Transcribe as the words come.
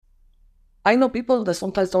I know people that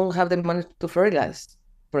sometimes don't have the money to fertilize,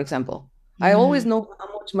 for example. I always know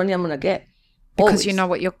how much money I'm gonna get. Because you Always.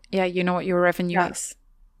 know what your revenue Yeah. is.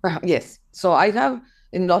 Yes. So I have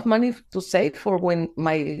enough money to save for when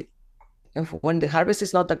the harvest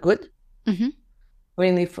is not that good. Hmm. I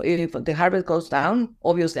mean, if the harvest goes down,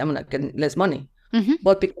 obviously I'm gonna get less money. Hmm.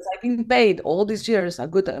 But because I've been paid all these years a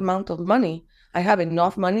good amount of money, I have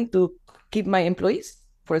enough money to keep my employees,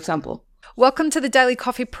 for example. Welcome to the Daily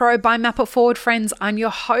Coffee Pro by Map It Forward, friends. I'm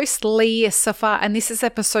your host, Lee Safar, and this is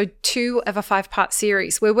episode 2 of a 5-part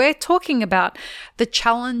series where we're talking about the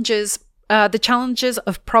challenges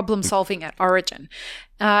of problem solving at origin.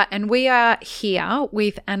 And we are here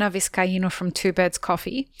with Ana Vizcaino from Two Birds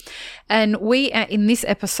Coffee. And we are in this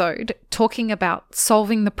episode talking about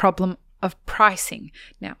solving the problem of pricing.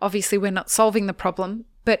 Now, obviously, we're not solving the problem,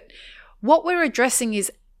 but what we're addressing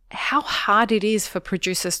is how hard it is for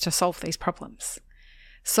producers to solve these problems.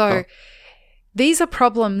 So these are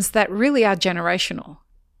problems that really are generational.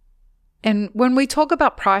 And when we talk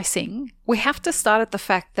about pricing, we have to start at the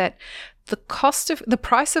fact that the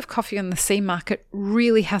price of coffee on the C market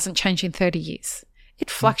really hasn't changed in 30 years.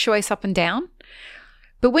 It fluctuates up and down.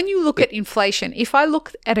 But when you look at inflation, if I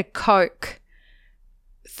look at a Coke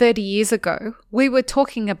 30 years ago, we were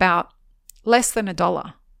talking about less than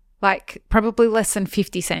 $1. Like probably less than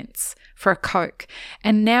 50 cents for a Coke.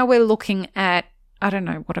 And now we're looking at, I don't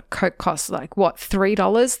know what a Coke costs, like what,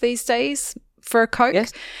 $3 these days for a Coke?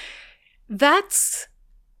 Yes. That's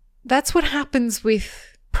what happens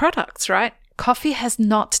with products, right? Coffee has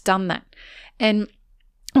not done that. And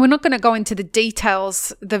we're not going to go into the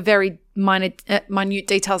details, the very minute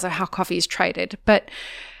details of how coffee is traded. But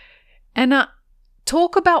Anna,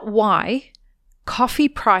 talk about why coffee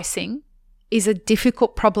pricing is a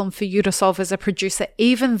difficult problem for you to solve as a producer,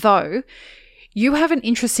 even though you have an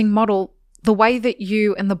interesting model, the way that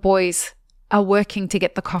you and the boys are working to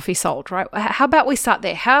get the coffee sold, right? How about we start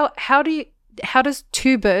there? How does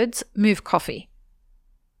Two Birds move coffee?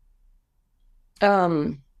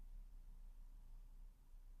 When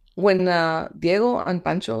Diego and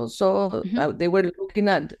Pancho saw they were looking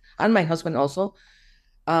at, and my husband also,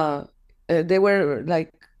 they were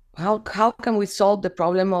like, how can we solve the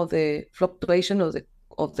problem of the fluctuation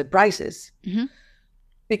of the prices? Mm-hmm.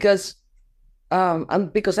 Because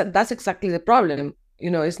that's exactly the problem.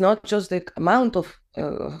 It's not just the amount of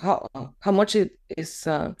how much it is,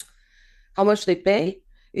 how much they pay,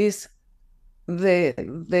 is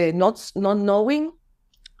the not knowing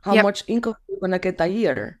how Yep. much income you're gonna get a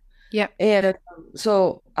year. Yep. And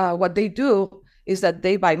so what they do is that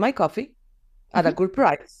they buy my coffee at a good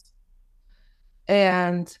price,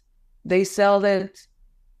 and they sell it,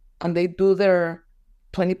 and they do their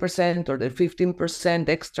 20% or their 15%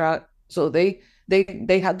 extra. So they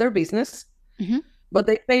have their business, but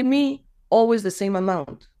they pay me always the same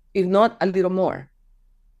amount, if not a little more,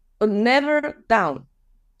 but never down.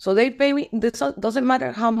 So they pay me. This doesn't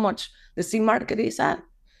matter how much the C market is at.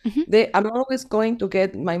 I'm always going to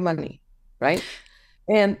get my money, right?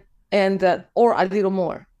 And or a little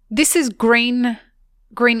more. This is green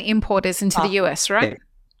importers into the US, right?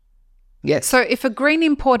 Yes. So if a green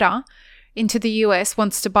importer into the US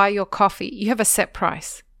wants to buy your coffee, you have a set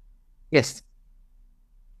price. Yes.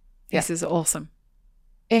 This is awesome.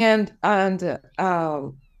 And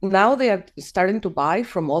now they are starting to buy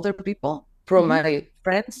from other people, from my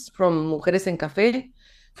friends, from Mujeres en Café,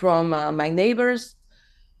 from my neighbors,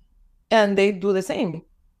 and they do the same.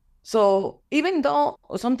 So even though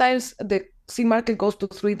sometimes the C market goes to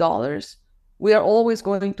 $3, we are always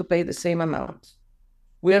going to pay the same amount.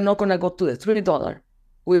 We are not going to go to the $3.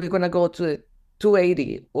 We're going to go to the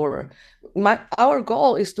 $2.80, or our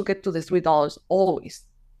goal is to get to the $3 always.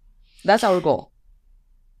 That's our goal.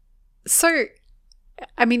 So,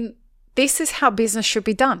 I mean, this is how business should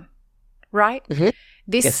be done, right?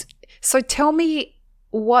 Yes. So tell me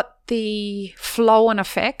what the flow and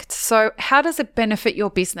effect. So how does it benefit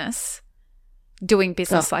your business doing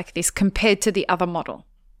business like this compared to the other model?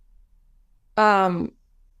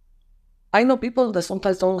 I know people that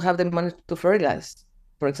sometimes don't have the money to fertilize,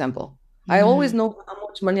 for example. I always know how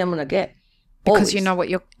much money I'm gonna get. Because always. you know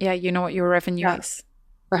what your revenue is.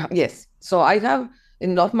 Yes. So I have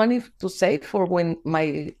enough money to save for when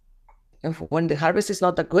the harvest is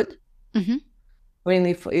not that good. I mean,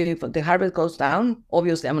 if the harvest goes down,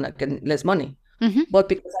 obviously I'm gonna get less money. But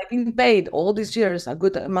because I've been paid all these years a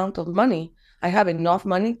good amount of money, I have enough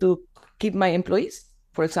money to keep my employees.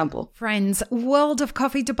 for example. Friends, World of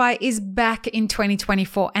Coffee Dubai is back in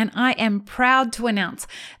 2024, and I am proud to announce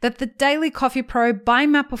that the Daily Coffee Pro by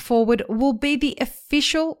Mapper Forward will be the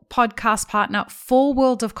official podcast partner for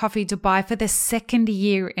World of Coffee Dubai for the second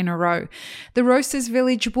year in a row. The Roasters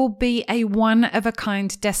Village will be a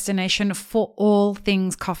one-of-a-kind destination for all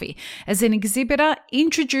things coffee. As an exhibitor,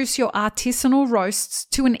 introduce your artisanal roasts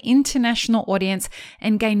to an international audience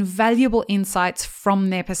and gain valuable insights from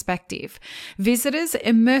their perspective. Visitors,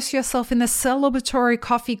 immerse yourself in the celebratory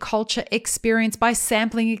coffee culture experience by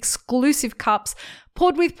sampling exclusive cups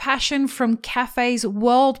poured with passion from cafes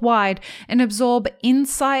worldwide and absorb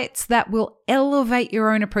insights that will elevate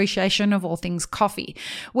your own appreciation of all things coffee.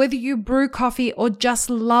 Whether you brew coffee or just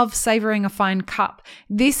love savoring a fine cup,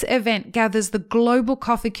 this event gathers the global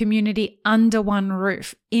coffee community under one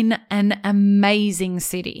roof in an amazing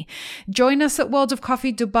city. Join us at World of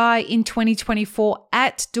Coffee Dubai in 2024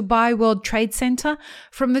 at Dubai World Trade Center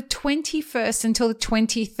from the 21st until the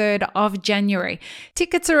 23rd of January.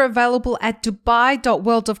 Tickets are available at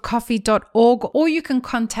dubai.worldofcoffee.org, or you can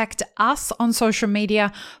contact us on social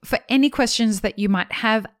media for any questions that you might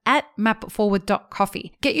have at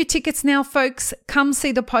mapforward.coffee. Get your tickets now, folks. Come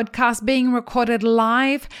see the podcast being recorded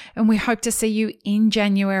live, and we hope to see you in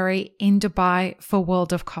January in Dubai for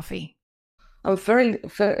World of Coffee. I'm very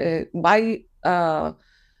buy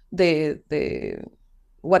the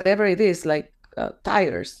whatever it is, like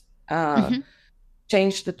tires,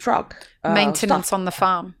 change the truck, maintenance stuff, on the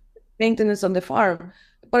farm,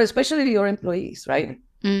 but especially your employees, right?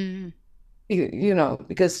 You know,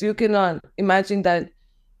 because you cannot imagine that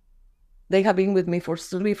they have been with me for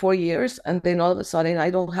 3-4 years, and then all of a sudden I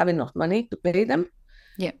don't have enough money to pay them.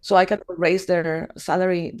 Yeah. So I can raise their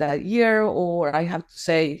salary that year, or I have to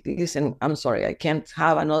say, listen, I'm sorry, I can't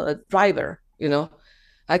have another driver. You know,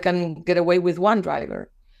 I can get away with one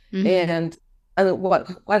driver, and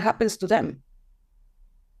what happens to them?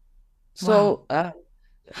 So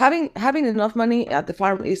having enough money at the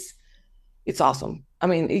farm it's awesome. I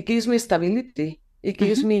mean, it gives me stability. It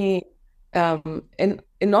gives me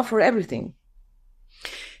enough for everything.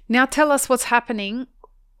 Now tell us what's happening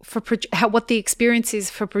for what the experience is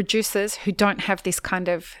for producers who don't have this kind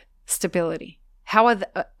of stability. How are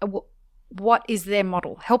what is their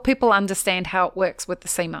model? Help people understand how it works with the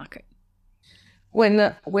sea market. When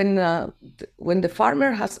the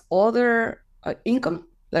farmer has other income,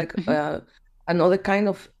 like another kind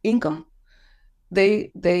of income,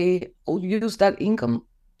 they use that income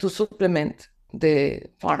to supplement the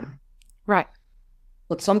farm. Right.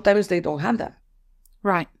 But sometimes they don't have that.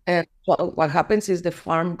 Right. And what happens is the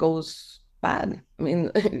farm goes bad. I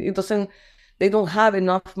mean, they don't have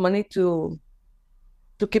enough money to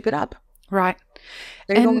keep it up. Right.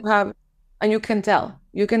 Don't have, and you can tell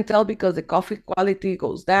because the coffee quality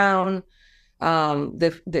goes down.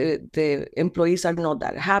 The employees are not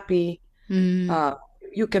that happy.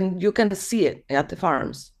 You can see it at the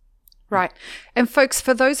farms. Right. And folks,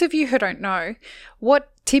 for those of you who don't know, what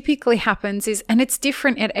typically happens is, and it's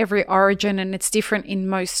different at every origin and it's different in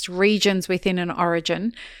most regions within an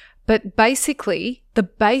origin, but basically the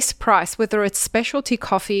base price, whether it's specialty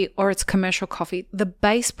coffee or it's commercial coffee, the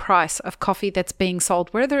base price of coffee that's being sold,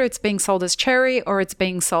 whether it's being sold as cherry or it's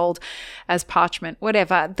being sold as parchment,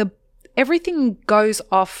 whatever, everything goes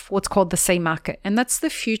off what's called the sea market, and that's the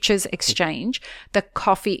futures exchange that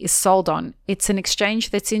coffee is sold on. It's an exchange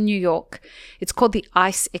that's in New York. It's called the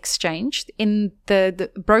ICE exchange. In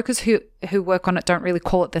the brokers who work on it don't really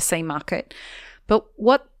call it the sea market. But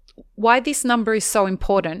why this number is so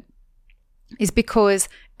important is because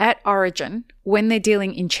at origin, when they're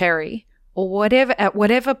dealing in cherry or at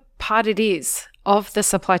whatever part it is of the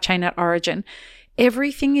supply chain at origin,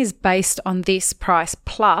 everything is based on this price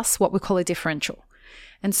plus what we call a differential.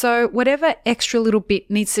 And so whatever extra little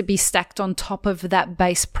bit needs to be stacked on top of that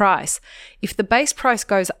base price. If the base price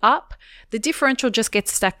goes up, the differential just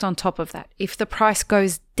gets stacked on top of that. If the price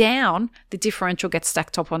goes down, the differential gets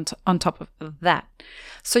stacked up on top of that.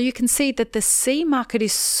 So you can see that the sea market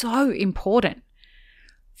is so important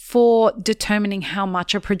for determining how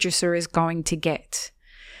much a producer is going to get.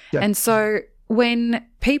 Yeah. And so when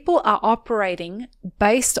people are operating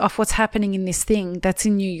based off what's happening in this thing that's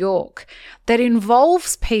in New York, that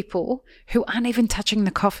involves people who aren't even touching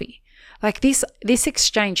the coffee. Like this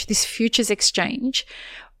exchange, this futures exchange,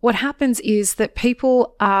 what happens is that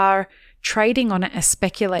people are trading on it as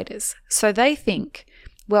speculators. So they think,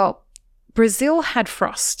 well, Brazil had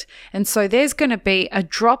frost, and so there's going to be a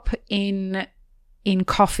drop in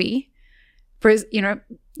coffee. You know,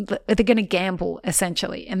 they're going to gamble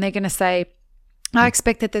essentially, and they're going to say, I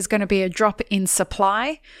expect that there's going to be a drop in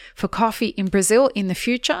supply for coffee in Brazil in the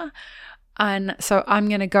future. And so I'm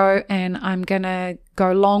going to go and I'm going to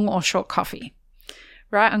go long or short coffee,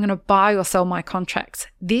 right? I'm going to buy or sell my contracts.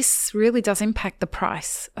 This really does impact the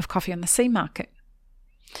price of coffee on the C market.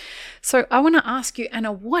 So I want to ask you,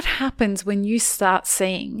 Anna, what happens when you start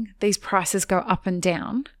seeing these prices go up and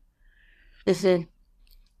down?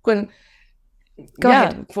 When Go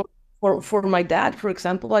ahead. For my dad, for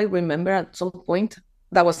example, I remember at some point,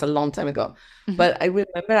 that was a long time ago, but I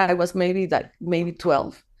remember I was maybe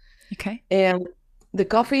 12. Okay. And the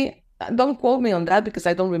coffee, don't quote me on that because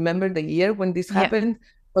I don't remember the year when this happened,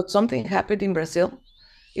 but something happened in Brazil.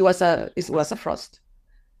 It was a frost.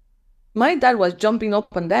 My dad was jumping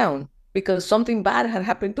up and down because something bad had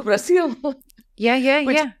happened to Brazil. Yeah.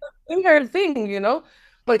 Which is a weird thing,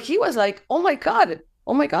 But he was like, oh my God,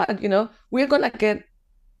 we're going to get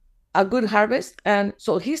a good harvest. And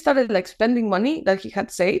so he started like spending money that he had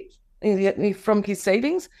saved from his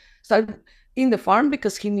savings, started in the farm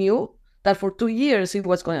because he knew that for 2 years he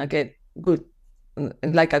was going to get good,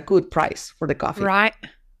 like a good price for the coffee.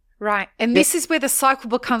 Right. And this is where the cycle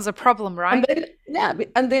becomes a problem, right?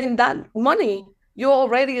 And then that money,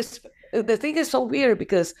 the thing is so weird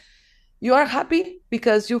because you are happy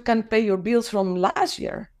because you can pay your bills from last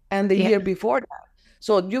year and the year before that.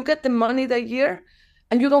 So you get the money that year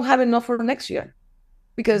and you don't have enough for next year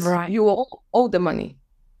because you owe the money.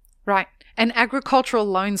 Right. And agricultural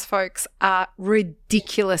loans, folks, are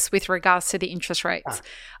ridiculous with regards to the interest rates.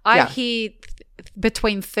 I hear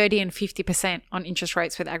between 30 and 50% on interest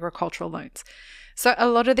rates with agricultural loans. So a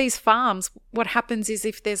lot of these farms, what happens is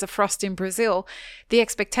if there's a frost in Brazil, the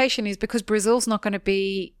expectation is because Brazil's not going to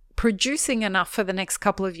be producing enough for the next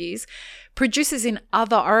couple of years, producers in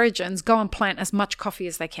other origins go and plant as much coffee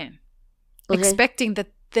as they can, expecting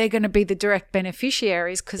that they're going to be the direct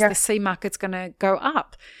beneficiaries because the C market's going to go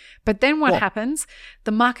up. But then what happens?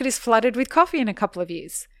 The market is flooded with coffee in a couple of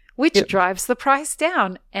years, which drives the price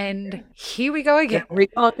down. And here we go again. We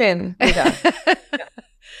go again.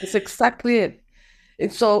 It's exactly it.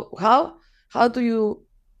 And so how do you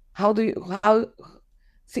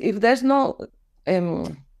see if there's no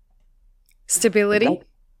stability?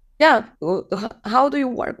 How do you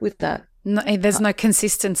work with that? No, there's no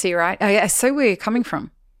consistency, right? I see where you're coming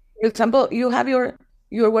from. For example,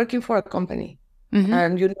 you're working for a company.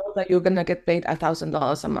 And you know that you're going to get paid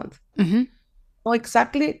 $1,000 a month. Know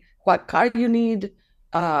exactly what car you need,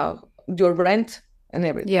 your rent and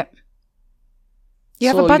everything. Yeah. You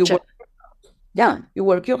have a budget. You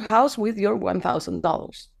work your house with your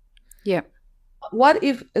 $1,000. Yeah. What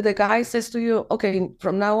if the guy says to you, okay,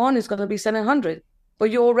 from now on it's going to be $700,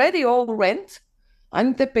 but you already owe rent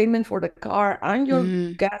and the payment for the car and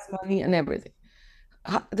your gas money and everything.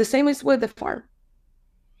 The same is with the farm.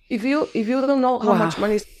 If you don't know how much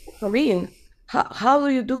money is coming in, how do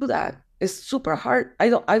you do that? It's super hard.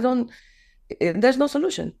 There's no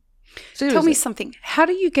solution. Seriously. Tell me something. How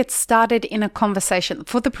do you get started in a conversation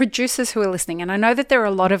for the producers who are listening? And I know that there are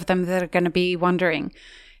a lot of them that are going to be wondering,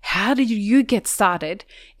 how did you get started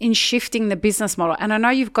in shifting the business model? And I know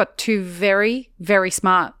you've got two very, very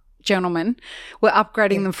smart gentlemen. We're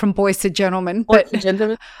upgrading them from boys to gentlemen, but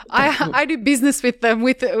I do business with them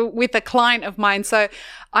with a client of mine. So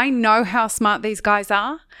I know how smart these guys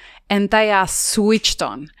are and they are switched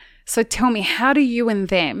on. So tell me, how do you and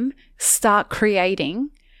them start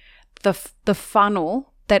creating the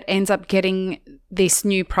funnel that ends up getting this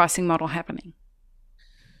new pricing model happening?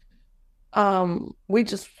 We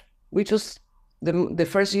just the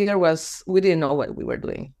first year we didn't know what we were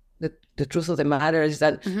doing. The truth of the matter is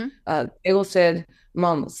that Diego said,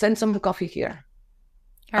 "Mom, send some coffee here."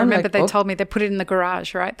 I remember they told me they put it in the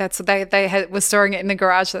garage, right? That's they were storing it in the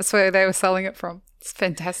garage. That's where they were selling it from. It's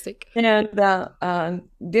fantastic. And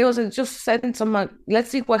Diego said, "Just send some.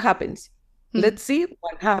 Let's see what happens. Let's see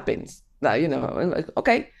what happens."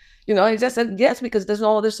 Okay, I just said yes because there's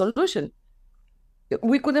no other solution.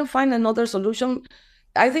 We couldn't find another solution.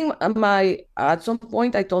 I think at some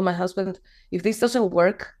point I told my husband, if this doesn't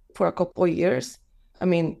work for a couple of years, I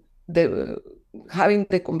mean, having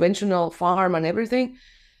the conventional farm and everything,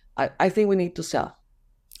 I think we need to sell.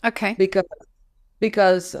 Okay.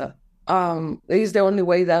 Because it is the only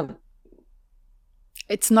way that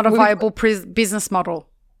it's not a viable business model.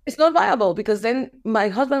 It's not viable because then my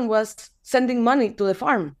husband was sending money to the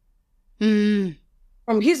farm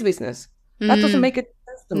from his business. That doesn't make it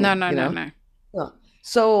sense to me. No.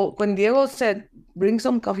 So when Diego said, bring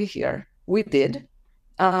some coffee here, we did.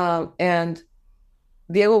 And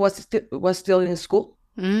Diego was still in school.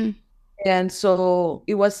 And so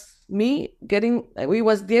it was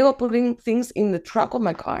Diego putting things in the truck of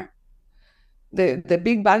my car, the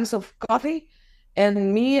big bags of coffee,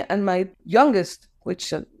 and me and my youngest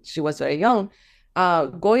which she was very young,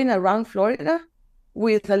 going around Florida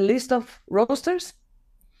with a list of roasters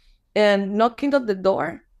and knocking on the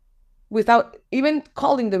door without even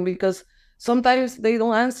calling them, because sometimes they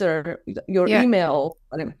don't answer your email.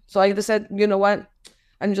 So I just said, you know what?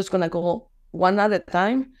 I'm just going to go one at a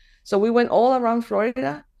time. So we went all around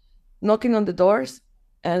Florida, knocking on the doors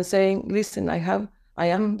and saying, listen, I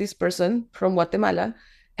am this person from Guatemala,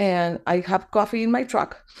 and I have coffee in my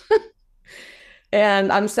truck.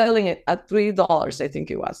 And I'm selling it at $3, I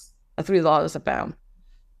think it was, at $3 a pound,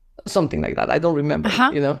 something like that. I don't remember,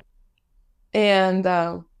 And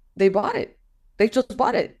they bought it. They just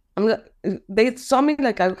bought it. They saw me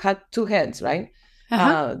like I had two heads, right?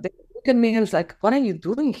 They look at me and was like, what are you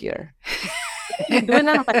doing here? You're doing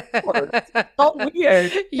that? I'm like, so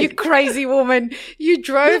weird. You crazy woman. You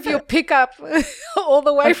drove your pickup all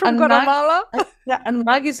the way from Guatemala? And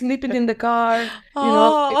Maggie's sleeping in the car,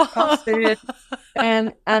 exhausted.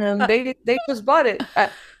 And they just bought it.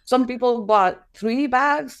 Some people bought 3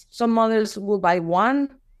 bags. Some others will buy 1.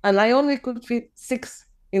 And I only could fit 6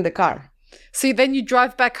 in the car. So then you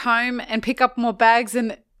drive back home and pick up more bags,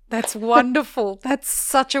 and that's wonderful. That's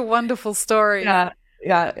such a wonderful story.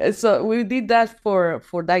 Yeah. So we did that for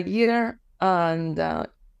that year, and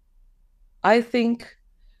I think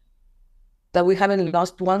that we haven't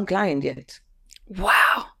lost one client yet.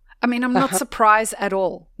 Wow. I mean, I'm not surprised at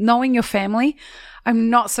all. Knowing your family,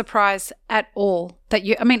 I'm not surprised at all that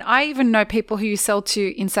I even know people who you sell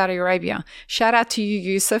to in Saudi Arabia. Shout out to you,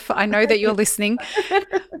 Yusuf. I know that you're listening.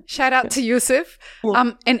 Shout out to Yusuf.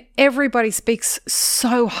 And everybody speaks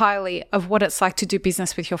so highly of what it's like to do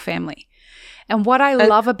business with your family. And what I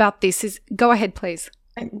love about this is, go ahead, please.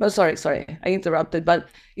 Sorry, I interrupted, but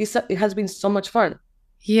it has been so much fun.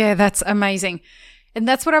 Yeah, that's amazing. And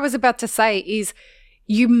that's what I was about to say is,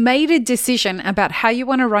 you made a decision about how you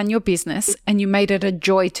want to run your business, and you made it a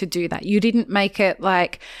joy to do that. You didn't make it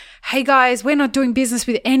like, hey guys, we're not doing business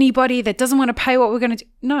with anybody that doesn't want to pay what we're going to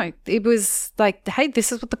do. No, it was like, hey,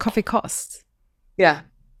 this is what the coffee costs. Yeah.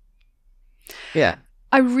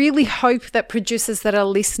 I really hope that producers that are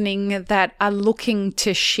listening that are looking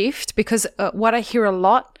to shift, because what I hear a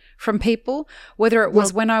lot from people, whether it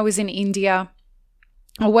was when I was in India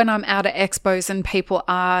or when I'm out at expos and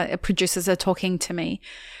producers are talking to me,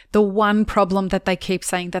 the one problem that they keep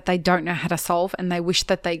saying that they don't know how to solve and they wish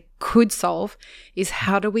that they could solve is,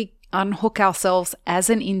 how do we unhook ourselves as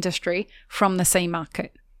an industry from the C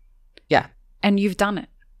market? Yeah. And you've done it.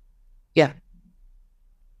 Yeah.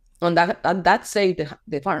 And that saved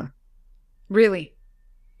the farm. Really?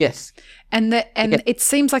 Yes. And it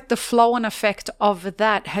seems like the flow-on effect of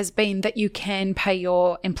that has been that you can pay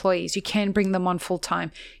your employees, you can bring them on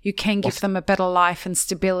full-time, you can give them a better life and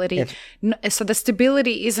stability. Yes. So the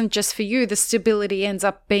stability isn't just for you, the stability ends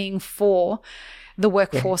up being for the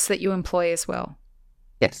workforce that you employ as well.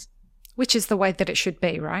 Yes. Which is the way that it should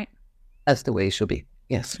be, right? That's the way it should be.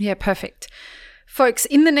 Yes. Yeah, perfect. Folks,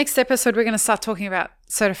 in the next episode, we're going to start talking about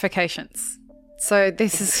certifications. So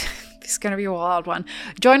this is going to be a wild one.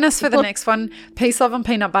 Join us for the next one. Peace, love, and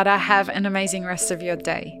peanut butter. Have an amazing rest of your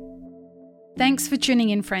day. Thanks for tuning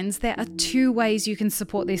in, friends. There are 2 ways you can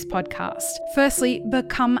support this podcast. Firstly,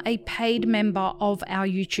 become a paid member of our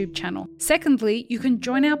YouTube channel. Secondly, you can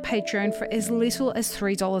join our Patreon for as little as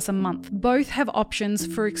 $3 a month. Both have options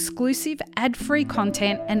for exclusive ad-free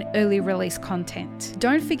content and early release content.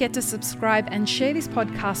 Don't forget to subscribe and share this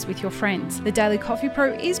podcast with your friends. The Daily Coffee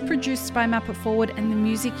Pro is produced by Map It Forward, and the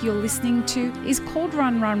music you're listening to is called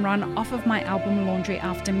Run, Run, Run off of my album Laundry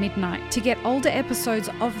After Midnight. To get older episodes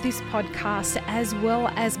of this podcast, as well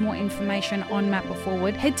as more information on Map It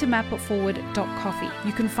Forward, head to mapitforward.coffee.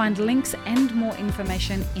 You can find links and more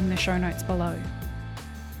information in the show notes below.